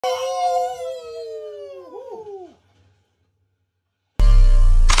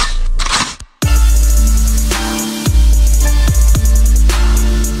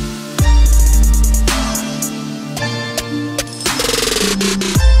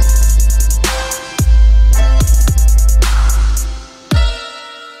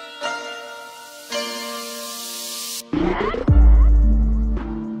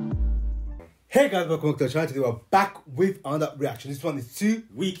guys, welcome to the channel. Today we're back with another reaction. This one is 2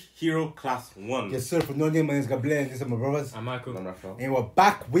 Weak Hero Class 1. Yes, sir. For no name, my name is Gabriele, and these are my brothers. I'm Michael. I'm Raphael. And we're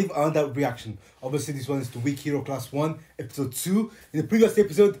back with another reaction. Obviously, this one is the Weak Hero Class 1, episode 2. In the previous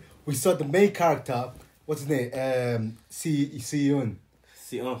episode, we saw the main character. What's his name? Sion.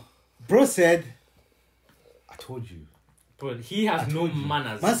 Bro said, I told you. Bro, he has no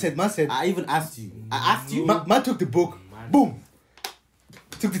manners. Man said. I even asked you. I asked you. Man took the book. Boom.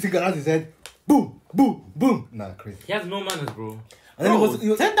 Took the thing around his head. Boom, boom, boom. Nah, crazy. He has no manners, bro. And then Bro, he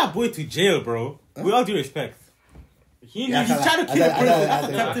was send that boy to jail, bro. With all due respect. He's Yeah, trying to kill a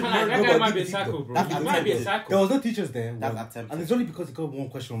person. That guy might be a psycho, bro. He might be a There psycho. was no teachers there. That's Well, attempted. and it's only because he got one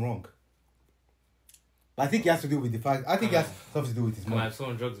question wrong. But I think he has to do with the fact. I think he has something to do with his Come on, mom. if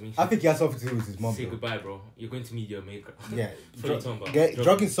someone drugs me, I think he has something to do with his mom. say Bro. goodbye, bro. You're going to meet your maker. Yeah, What are you talking about?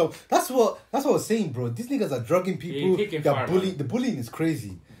 drugging. So that's what I was saying, bro. These niggas are drugging people. you're taking They're far, bullying. man. The bullying is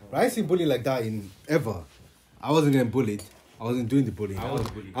crazy. Right? I ain't seen bullying like that in ever. I wasn't getting bullied. I wasn't doing the bullying. I was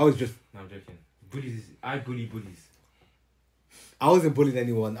bullied. I was just. No, I'm joking. Bullies. I bully bullies. I wasn't bullying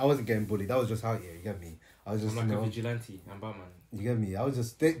anyone. I wasn't getting bullied. That was just out here. You get me? I was just. I'm like you a know, vigilante. I'm Batman. you get me? I was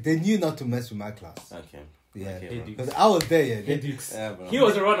just. They knew not to mess with my class. Okay. Yeah, Okay, bro. because I was there. Yeah, Hey, Dukes. Yeah, bro. He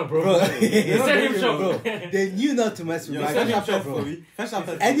was a runner, bro. Bro, They sent him bro, shot. they knew not to mess with Yo, my send class, that first bro. for me. First that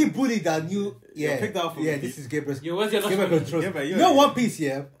first. Any bully that knew, yeah, pick that up for me. this is Gabriel's. Yo, what's your last Gabriel one? controls. Gabriel, You you're- know One Piece,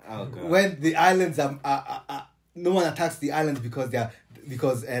 yeah. Oh, God. When the islands no one attacks the islands because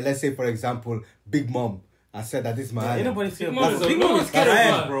let's say for example Big Mom I said that this is my Ain't island. nobody scared. Big Mom is a- Big no Mom one's is scared of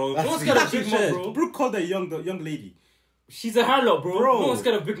scared, her. bro. No one's scared of Big Mom, bro. Brooke called the young lady. She's a harlot, bro. Bro. No one's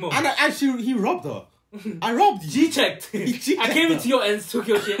scared of Big Mom. And he robbed her. I robbed you. G checked. G-checked I came her. into your ends, took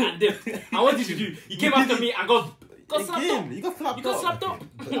your shit, and dipped. And what did you do? You came after me and got slapped up. Again, you got slapped You got up. slapped up.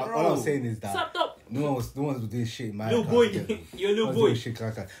 But all I'm saying is that Slapped up. no one was doing shit in my Little class, boy. you get me? You're a little No one's boy. doing shit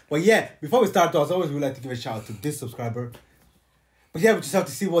like that. But yeah, before we start though, as always we like to give a shout out to this subscriber. But yeah, we just have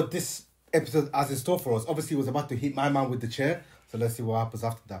to see what this episode has in store for us. Obviously, it was about to hit my man with the chair. So let's see what happens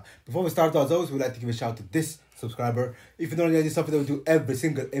after that. Before we start, though, as always, we'd like to give a shout out to this subscriber. If you don't know, this is something that we do every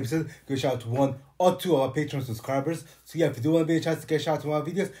single episode. Give a shout out to 1 or 2 of our Patreon subscribers. So yeah, if you do want to be a chance to get a shout out to our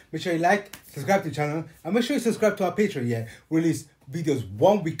videos, make sure you like, subscribe to the channel, and make sure you subscribe to our Patreon. Yeah, we release videos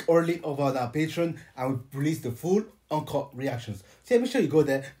 1 week early over on our Patreon, and we release the full uncut reactions. So yeah, make sure you go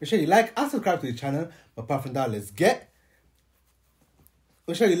there. Make sure you like and subscribe to the channel. But apart from that, let's get.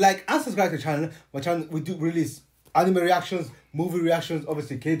 Make sure you like and subscribe to the channel. My channel, we do release anime reactions, movie reactions,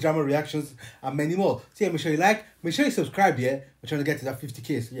 obviously K-drama reactions, and many more. So yeah, make sure you like, make sure you subscribe, yeah. We're trying to get to that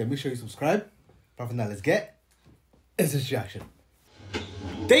 50k, so yeah, make sure you subscribe. Apart from that, let's get instant reaction.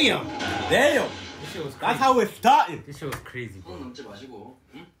 Damn. This shit was crazy. That's how it started. This shit was crazy, bro. 넘지 마시고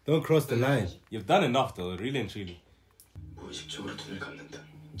응? Don't cross the line. You've done enough, though, really and truly. 무의식적으로 돈을 갚는 등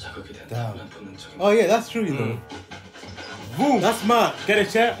자극이 된 Damn. 다음에 본능적인 Oh yeah, that's true, you know. Boom. That's smart. Get a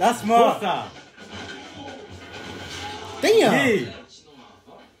chair. That's smart. Damn. Yeah. 미친놈아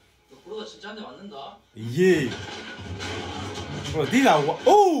어? 너 그러다 진짜 한 대 맞는다 Yeah. Bro, these are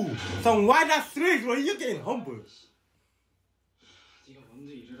some wide ass threes, bro. You're getting humble. 네가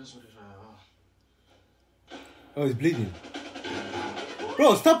뭔데 이래라 저래라 Oh, he's bleeding.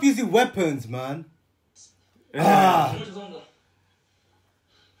 Bro, stop using weapons, man. Ah. 정말 죄송합니다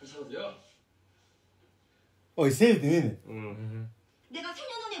괜찮으세요? Oh, he saved him, innit? 내가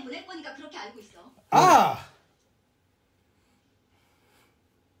 4년 후에 보낼 거니까 그렇게 알고 있어. Ah.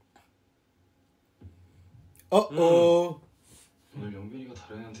 Uh-oh. 오늘 영빈이가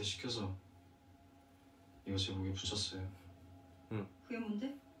다른 애한테 시켜서 이거 제 목에 붙였어요 그게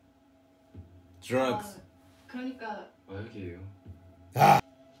뭔데? Drugs. 그러니까 마약이에요 아.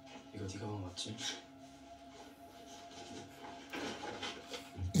 이거 네가 방 맞지?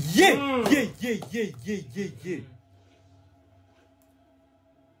 Yeah.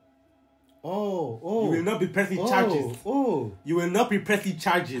 Oh. You will not be pressing charges. Oh. You will not be pressing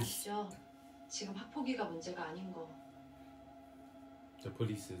charges. 아시죠? 지금 학폭위가 문제가 아닌 거. The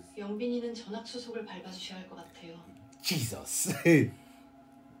police is. 영빈이는 전학 수속을 밟아주셔야 할 것 같아요. Jesus. You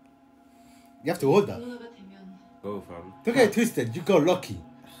have to hold that. 누나가 되면 Go, fam. Don't get it twisted. You got lucky.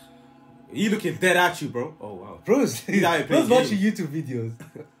 He looking dead at you, bro. Oh, wow. Bro's how you play watching YouTube videos.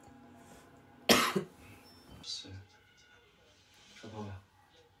 없어요 자 봐봐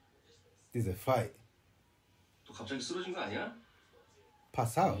This is a fight. 너 갑자기 쓰러진 거 아니야?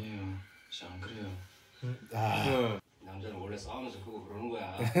 Pass out. 아니에요 진짜 안 그래요 Ah. 남자는 원래 싸우면서 그거 그러는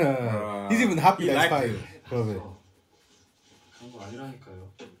거야 He's even happy He that he's liked fighting. Probably. 그런 거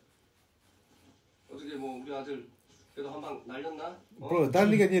아니라니까요 어떻게 뭐 우리 아들 그래도 한 방 날렸나? 어? Bro, that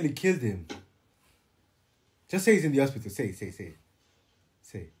nigga nearly killed him. Just say he's in the hospital. Say.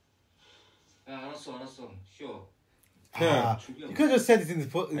 에? 야 알았어 쉬어. Ah, you could have just said it in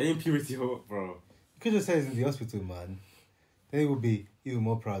the I ain't puberty, bro. you could have said it in the hospital, man. Then it would be even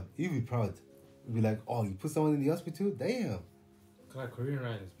more proud. You'd be proud. You'd be like, oh, you put someone in the hospital? Damn. God, Korean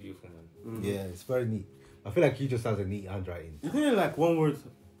writing is beautiful, man. Yeah, it's very neat. I feel like he just has a neat handwriting. Isn't it like one word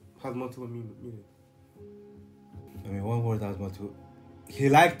has multiple meaning? I mean, one word has more to. He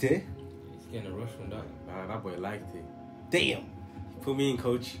liked it. He's getting a rush from that. Nah, that boy liked it. Damn. Put me in,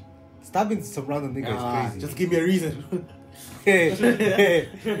 coach. Stabbing some random nigga is crazy. Just give me a reason. Hey.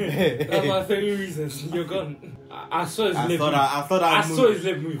 That's my 30 reasons. You're gone. I saw his lip. I saw his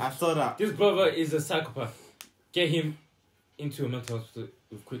lip move. I saw that. This brother is a psychopath. Get him into a mental hospital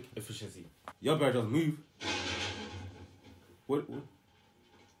with quick efficiency. Your better just move. What?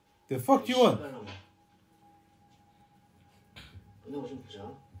 The fuck you want? 너네 좀 보자.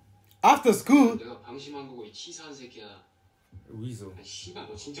 After school? 내가 방심한 거고 이 치사한 새끼야. Weasel. 아, 씨발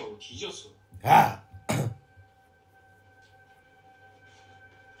너 진짜 뒤졌어. Ah.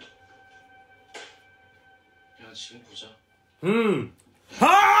 야 지금 보자.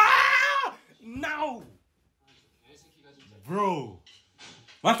 Ah! Now! 개새끼가 진짜. Bro.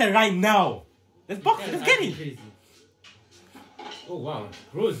 What's that right now? Let's box it. Let's get it. Crazy. Oh wow,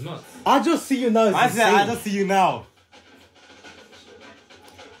 bro is nuts. I just see you now. It's I said, insane. I just see you now.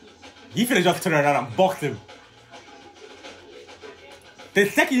 You finna just turn around and box him. The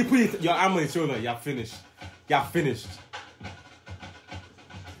second you put your arm on his shoulder, you're finished. You're finished.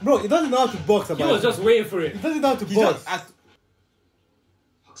 Bro, he doesn't know how to box. He About was just waiting for He it. doesn't know how to He box. just,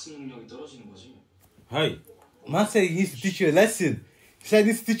 학습 능력이 떨어지는 거지. hey. Man said he needs to teach you a lesson. He said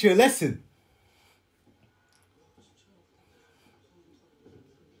he needs to teach you a lesson.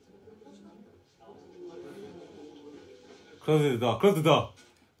 Close the door. Close the door.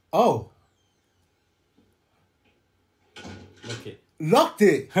 Oh, Okay. locked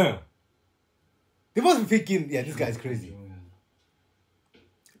it. Huh. They must be thinking, yeah, this guy's crazy.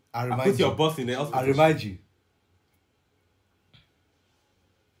 I I remind put your you. boss in the hospital. I remind you.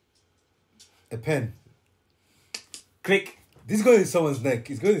 A pen. Click. This is going in someone's neck.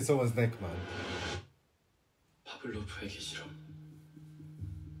 It's going in someone's neck, man. 파블로프에게 실험.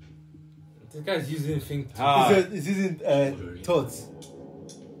 This guy's using a thing to Ah. It's using thoughts.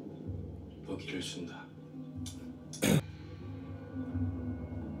 먹이를 준다.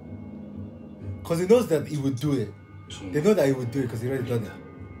 Because he knows that he would do it. They know that he would do it because he already done it.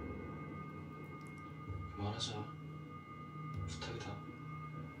 그만하자. 부탁이다.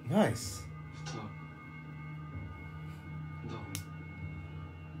 Nice. 부탁. 한다고.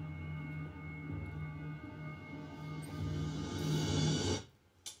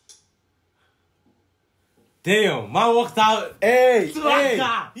 Damn, man walked out. Hey,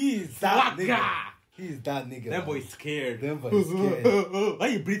 Swagger. he's that Swagger. nigga. He's that nigga. That man. boy's scared. Them boys scared. Why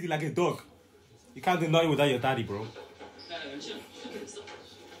you breathing like a dog? You can't do nothing without your daddy, bro. 야 연신 이렇게 됐어.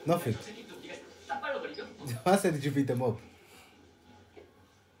 Nothing. 새끼도 네가 딱 빨려버리죠? I said, did you beat them up?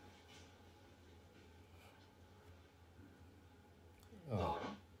 나 알아?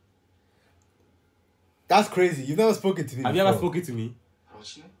 That's crazy. You've never spoken to me Have you before. ever spoken to me? 바로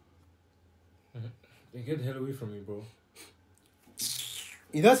친해? Hey, get the hell away from me, bro.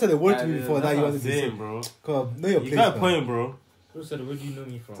 You never said a word to me before. Now That's you what want I'm to be saying, so. bro. Come on, know your You place, got a man. point, bro. Bro said, where do you know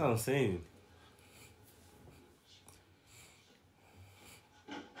me from? That's what I'm saying.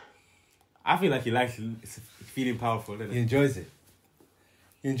 I feel like he likes feeling powerful, doesn't He he? enjoys it.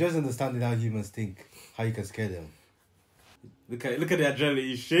 He enjoys understanding how humans think, how you can scare them. Look at the adrenaline,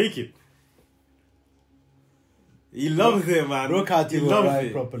 he's shaking. He loves it, man. Bro can't he even loves write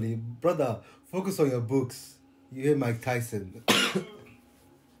it. properly. Brother, focus on your books. You hear Mike Tyson.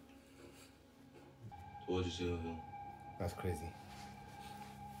 도와주세요 형. That's crazy.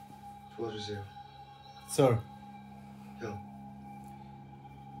 도와주세요. Sir, 형.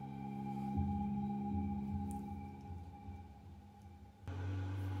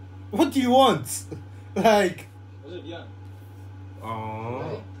 what do you want? Like, 어제 미안.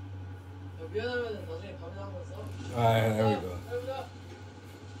 Aww. 미안하면 나중에 밤에 한번 써. alright, there we go. 해보자.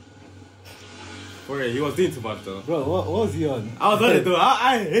 Bro, he was doing too much though. Bro, what was he on? I was on it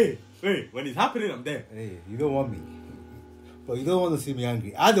though. Hey, when it's happening, I'm there. Hey, you don't want me. But you don't want to see me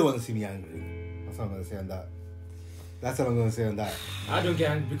angry. I don't want to see me angry. That's what I'm going to say on that. That's what I'm going to say on that. I don't get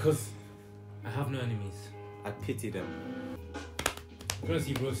angry because I have no enemies. I pity them. I'm gonna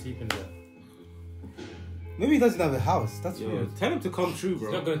see bro sleeping there. Maybe he doesn't have a house. That's Yo, weird. tell him to come true, He's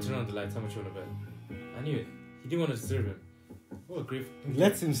bro. not gonna turn on the lights. How much you want to bet? I knew it. He didn't want to disturb him. What a great. He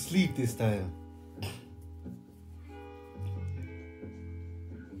lets him sleep this time.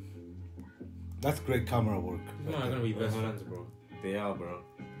 That's great camera work. He's not gonna be best friends, bro. They are, bro.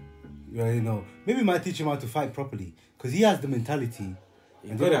 You already know. Maybe he might teach him how to fight properly. Because he has the mentality.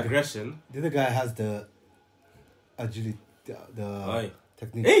 He's got aggression. The other guy has the agility, the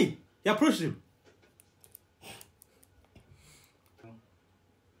technique. Hey! You approached him.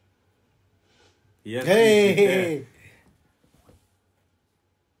 Yes. Hey!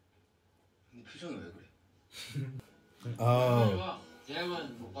 네 표정이 왜 그래? Oh.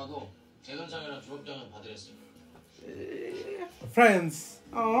 대학은 못 가도 대검장이랑 졸업장은 받으랬어요. Friends.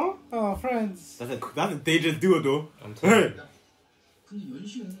 Oh, friends. That's a dangerous duo though. I'm telling you. 근데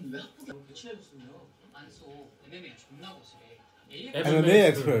연시는 왜 학부가 배치해줬으면 안 써. MMA 존나 고수해. MMA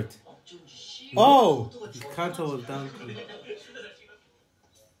expert. 어쩐지 씨. Oh! His counter was down.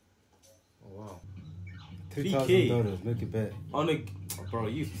 Oh, wow. $3,000. Make it bet. On a, bro,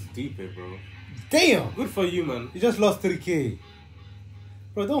 you stupid, bro. Damn! Good for you, man. You just lost 3K.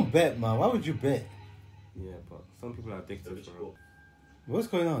 Bro, don't bet, man. Why would you bet? Yeah, but some people are addicted, bro. What's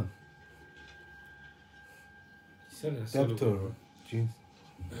going on? He's selling a solo, Debtor. bro. Jeez.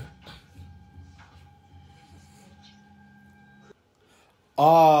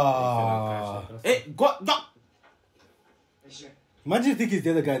 Ah. Hey, what? No. 혜시, Imagine you think he's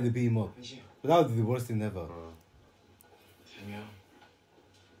the other guy to beat him up. 혜시. But that would be the worst thing ever. 재미야.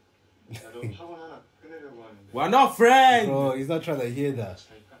 나도 학원 하나 끊으려고 하는데. We're not friends. Bro, he's not trying to hear that.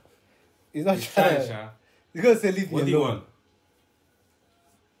 잘까? He's not He's trying trying, to. Sha. He's gonna say, leave What do me you alone. want?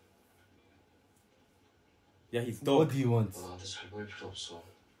 Yeah, he's What dope. do you want? 너 나한테 잘 보일 필요 없어.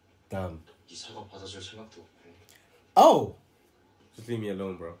 Damn. 네 사과 받아줄 생각도 없고. Oh! Just leave me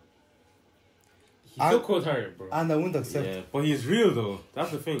alone, bro. He's so cold-hearted, bro. And I wouldn't accept. Yeah, but he's real though.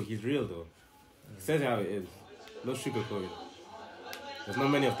 That's the thing. He's real though. He says how it is. No sugarcoating. There's not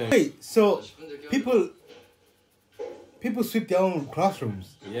many of them. Wait, so people sweep their own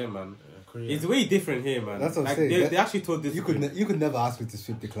classrooms. Yeah, man. Korea. It's way different here, man. That's what I'm like, saying. They actually told this. You could never ask me to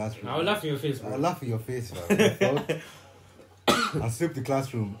sweep the classroom. I'll laugh in your face, bro. I'll laugh in your face, man. I'll sweep the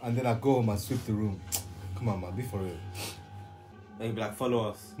classroom and then I'll go home and sweep the room. Come on, man, be for real. Like, be like, follow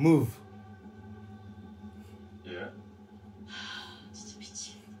us. Move. 예. 진짜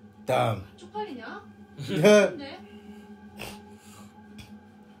미친. Damn. 쪽팔리냐? Yeah. 근데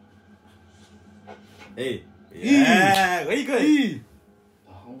Hey. Yeah. Where you going? E.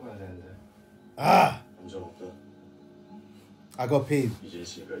 나 학원 가야 되는데. Ah, 남자 없다. I got paid. 이제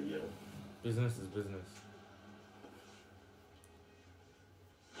있으니까 이해해. Business is business.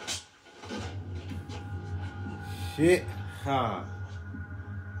 Shit. Ha.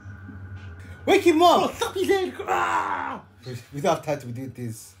 Wake him up! Stop his head. Ah! We don't have time to do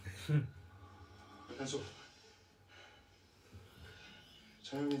this. 한수.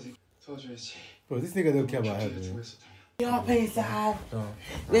 저녁인지 도와줘야지. Bro, this nigga don't care about her, man. 수고했었다며. Your face out.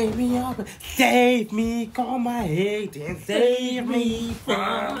 Wake me up. Save me. Call my head and save me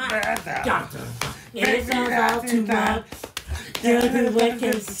from It's all too much. Everyone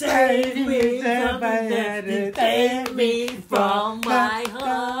can save me from my head and save me from my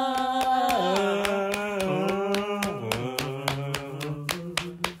heart.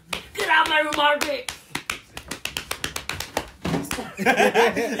 Get out my room, Margaret.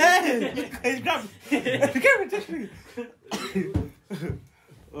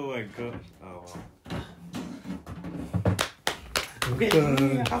 Oh my god. Oh wow.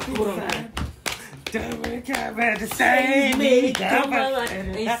 Save me, come on,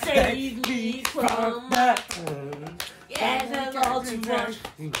 and save me from my yeah, that's all too much.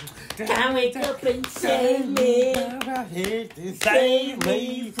 Can wake up and save me, save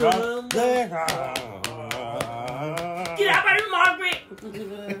me from the Get out my room, Margaret.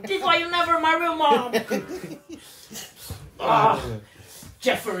 This is why you're never my real mom.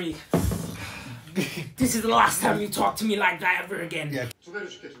 Jeffrey, this is the last time you talk to me like that ever again. Yeah. 두 배로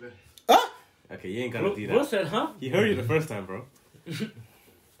줄게, 두 배. Okay, you ain't gotta do Bro that. said, huh? He heard you the first time, bro.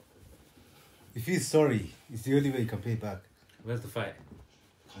 If he's sorry, it's the only way you can pay back. Where's the fight?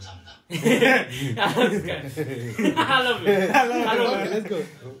 감사합니다. I love this guy. I love it. I love Okay, it. let's go.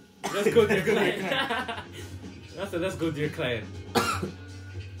 Let's go, dear client. That's a let's go, dear client.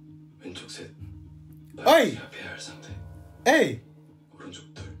 왼쪽 셋. 어이! 앞에 할 상태. Hey!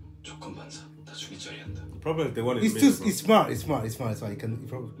 오른쪽 둘. 조건 반사. 다 죽이짜리 한다. The problem is they want It's it too. middle, bro. It's smart. It's smart. It's smart. It's smart. You can. You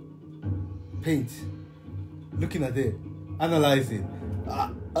probably paint. Looking at it, analyzing.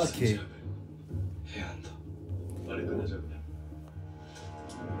 Okay. 진지함을 해야 한다. 빨리 끝내자 그냥.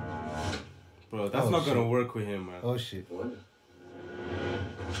 Bro, that's Oh, not gonna shit. work with him, man. Oh shit. 뭐하냐?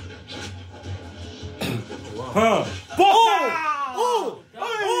 Huh? Oh!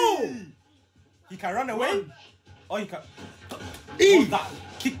 Oh! He can run away? Or he can... E! What's that?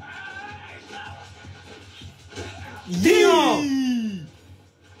 Kick. Damn!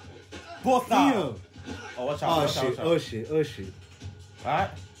 Both Damn. sides. Oh, watch out. Oh watch out, shit, watch out. oh shit, oh shit. Alright.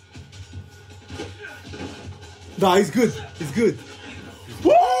 Nah, he's good. He's good.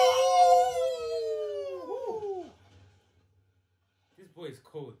 Woo! This boy is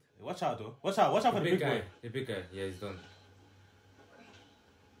cold. Watch out though. Watch out for the big guy. boy. The big guy. Yeah, he's done.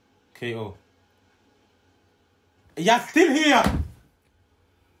 KO. You're still here!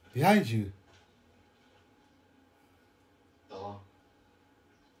 Behind you. 나와.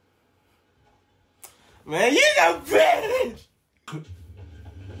 Man, you're a bitch!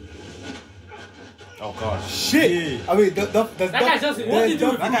 Oh god. Shit! I mean, That guy just. What did he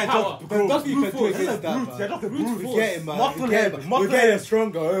do with That guy power? just There's nothing you can do brute force. against that, Brute, man. they're not the brute We force. get it, man. Muscle We get head, it. muscle We get head. it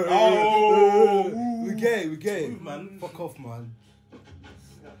stronger. Oh. We get it. We get it. Man. Fuck off, man.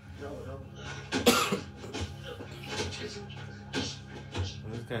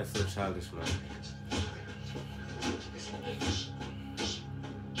 This guy is so childish, man.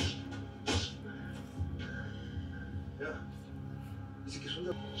 야, 이 새끼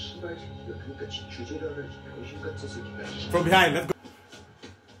손잡. 씨발 새끼가 그러니까 주제라를 병신 같은 새끼가. From behind, let's go.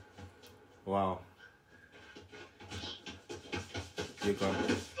 Wow. You're gone.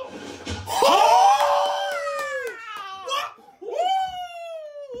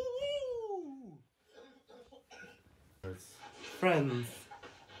 Friends.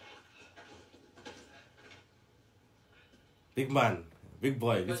 Big man, big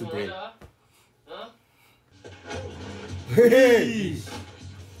boy, little brain. Hey!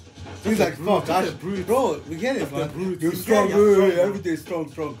 He's like, fuck, bro, we get it, man. You're strong, everything's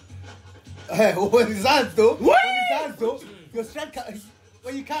strong. Hey, when his hands though, your strength can't,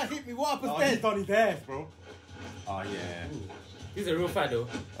 when you can't hit me, what happens Oh, then? he's on his ass, bro. Oh, yeah. He's a real fight though.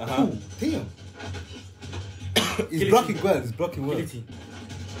 Uh-huh. Ooh, damn. He's blocking well, Guillotine.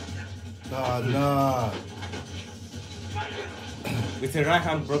 Nah. With the right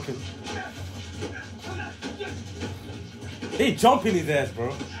hand broken. They jump in his ass,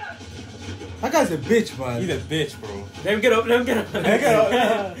 bro. That guy's a bitch, man. He's a bitch, bro. Let him get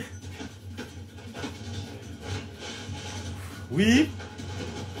up. We?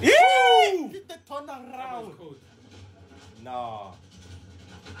 Ew! Hit the turn That was around. cold. Nah.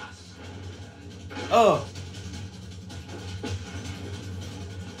 Oh.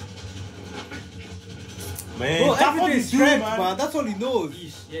 Man, Bro, that's what everything's he's strength, doing, man. That's all he knows.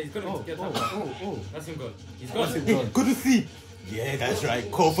 Yeesh. Yeah, he's gonna get that. Oh. That's him gone. He's That's gone. him gone. Good to see. Yeah, that's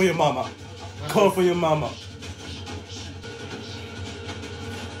right. Call for your mama. Call for your mama.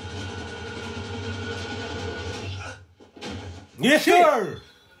 Yes, sir.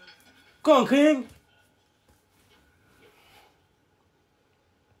 Go on, King.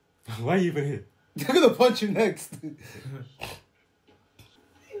 Why are you even here? They're gonna punch you next.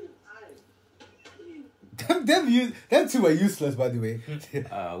 them two are useless, by the way.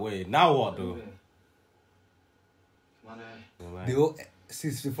 Wait, now what, though? 그만해. They all,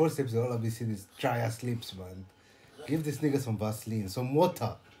 since the first episode, all I've been seeing is dry ass lips, man. Give this nigga some Vaseline, some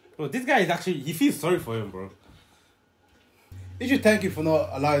water. Bro, this guy is actually, he feels sorry for him, bro. You should thank him for not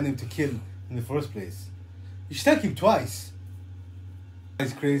allowing him to kill in the first place. You should thank him twice.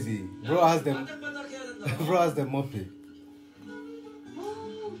 It's crazy. Bro has them moppy.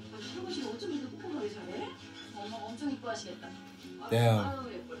 할아버지가 어쩜 이렇게 꼼꼼하게 잘해? 엄마가 엄청 이뻐하시겠다. Damn.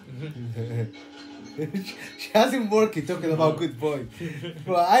 아유, 예뻐. She has him working, talking about good boy.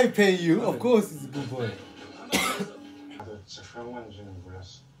 Bro, I ain't paying you. Of course he's a good boy. 나도 진짜 그런 건지는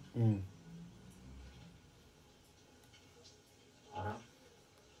몰랐어. 알아?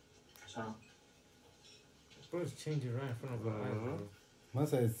 괜찮아. Bro's changing right in front of my eyes, bro. Man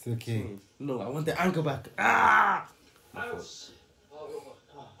said it's okay. No, I want the anchor back. Ah!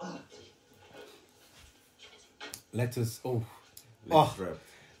 Let us. Oh, Let's rap.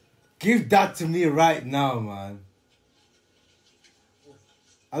 give that to me right now, man.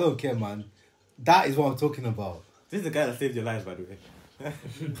 I don't care, man. That is what I'm talking about, This is the guy that saved your life, by the way.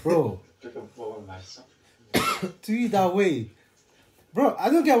 bro. 그렇게 먹으면 맛있어? To eat that way, bro. I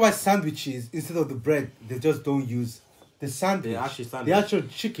don't get why sandwiches instead of the bread they just don't use the sandwich. The actual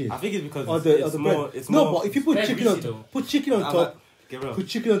chicken. I think it's because or it's, the it's bread. more. It's no, more. but if you put Very chicken on greasy, top, put chicken on I'm top, like, Gabriele, put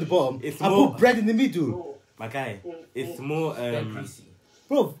chicken on the bottom, It's and more- put bread in the middle, my guy, it's more. Very greasy.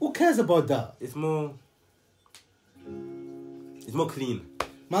 bro. Who cares about that? It's more. It's more clean.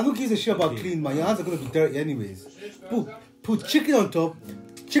 Man, who gives a shit about clean, man? Your hands are gonna be dirty anyways. Put chicken on top,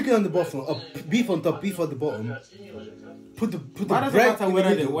 chicken on the bottom, or beef on top, beef on the bottom. Put the Why does it bread matter in the whether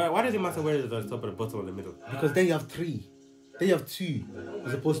middle. why does it matter whether it's on top or the bottom or the middle? Because then you have three. Then you have two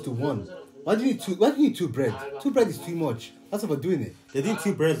as opposed to one. Why do you need two? Why do you need two bread? Two bread is too much. That's overdoing it. They're doing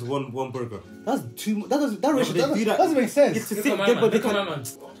 2 breads, one burger. That's too. That doesn't. That ratio they do that. doesn't make sense. It's to Look sit at my there, man. but they Look at my can.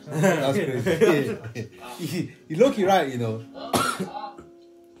 man. That's crazy. You look right, you know.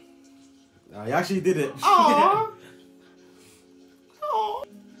 He actually did it. I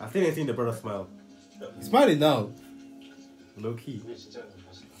still ain't seen the brother smile. He's smiling now. Low key.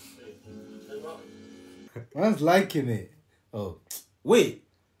 Man's liking it. Oh, Wait.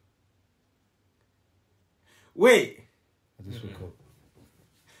 I just woke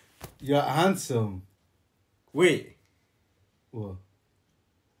up. You're handsome. Wait. What?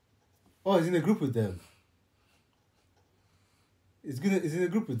 Oh, he's in a group with them. He's in a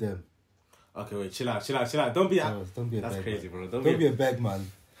group with them. Okay, wait. Chill out. Don't be. Oh, don't be a That's bag crazy, man. bro. Don't be a bag man.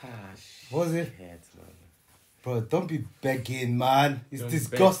 What was it? Bro, don't be begging, man. It's Don't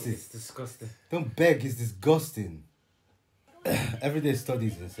disgusting. beg, It's disgusting. Don't beg, it's disgusting. Everyday study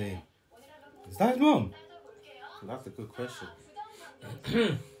is insane. Is that his mom? That's a good question.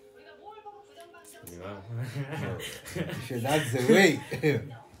 Shit, that's the way.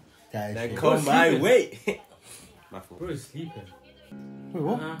 That Then shit. come my way. My fault. Bro is sleeping. Wait,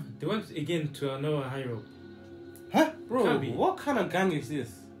 what? They went again to another high road. Huh? Bro, Can't be. what kind of gang is this?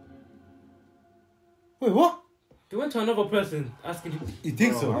 Wait, what? They went to another person asking. You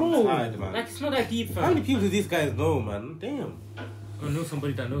think so? I'm tired, man. Like, it's not that deep, fam. How many people do these guys know, man? Damn. I know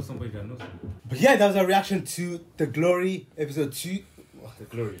somebody that knows somebody that knows somebody. But yeah, that was a reaction to The Glory episode 2. The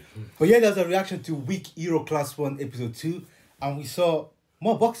glory. But yeah, that was a reaction to Week Euro Class 1 episode 2. And we saw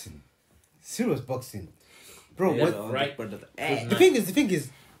more boxing. Serious boxing. Bro, Yeah, what? right. The thing is,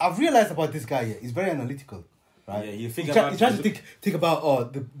 I've realized about this guy here, he's very analytical. Right? Yeah, you think he about- tries to think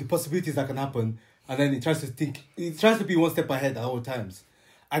about the possibilities that can happen, and then he tries to be one step ahead at all times.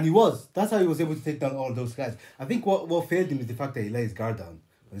 And he was. That's how he was able to take down all those guys. I think what failed him is the fact that he let his guard down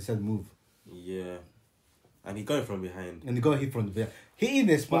when he said move. Yeah. And he got it from behind. And he got hit from the behind. Hitting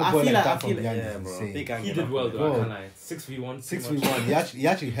a small But boy I feel like like, that from behind yeah, is bro. insane. Big gang He get did up well, on it. though. I Bro. can't lie. 6v1. 6v1. He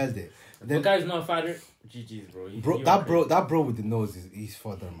actually held it. The Then, guy's not a fighter. GG's, bro. that bro with the nose he's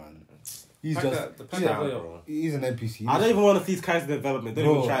further, man. He's Pack just that- the pack he's, that a- boy up. bro. he's an NPC. I don't even want to see these guys in development. Don't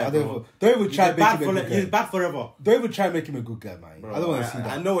even try, I bro. don't even try He's bad, making him a good he's guy. bad forever. Don't even try making him a good guy, man. Bro, I don't want to see that.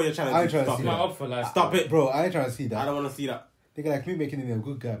 I know what you're trying to I do. ain't trying to Stop see it. Not that. up for life. Stop it. Bro, I ain't trying to see I that. don't want to see that. They like me making him a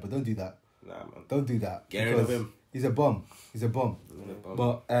good guy, but don't do that. Nah, man. Don't do that. Get rid of because him. He's a bum. He's a bum.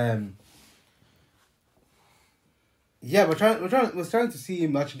 But yeah, we're trying to see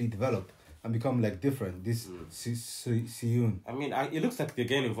him actually develop and become like different. This Siyun. I mean, it looks like they're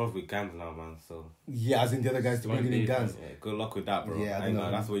getting involved with gangs now, man. So Yeah, as in the other guys to One bring in day, guns. yeah, good luck with that, bro. Yeah, I I don't know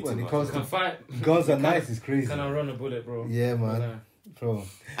know. that's way When too it much. comes Can fight. Guns are nice, it's crazy. Can I run a bullet, bro? Yeah, man. Bro.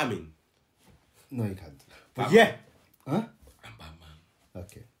 I mean, No, you can't. But Batman. yeah. Huh? I'm Batman.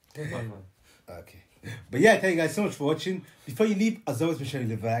 Okay. Batman. Okay. But yeah, thank you guys so much for watching. Before you leave, as always, make sure you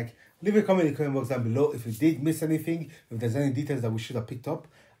leave a like. Leave a comment in the comment box down below if you did miss anything, if there's any details that we should have picked up.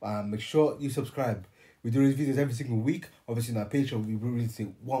 Make sure you subscribe. We do these videos every single week. Obviously, on our page, we release it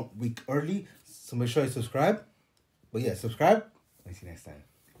 1 week early. So make sure you subscribe. But yeah, subscribe. I'll see you next time.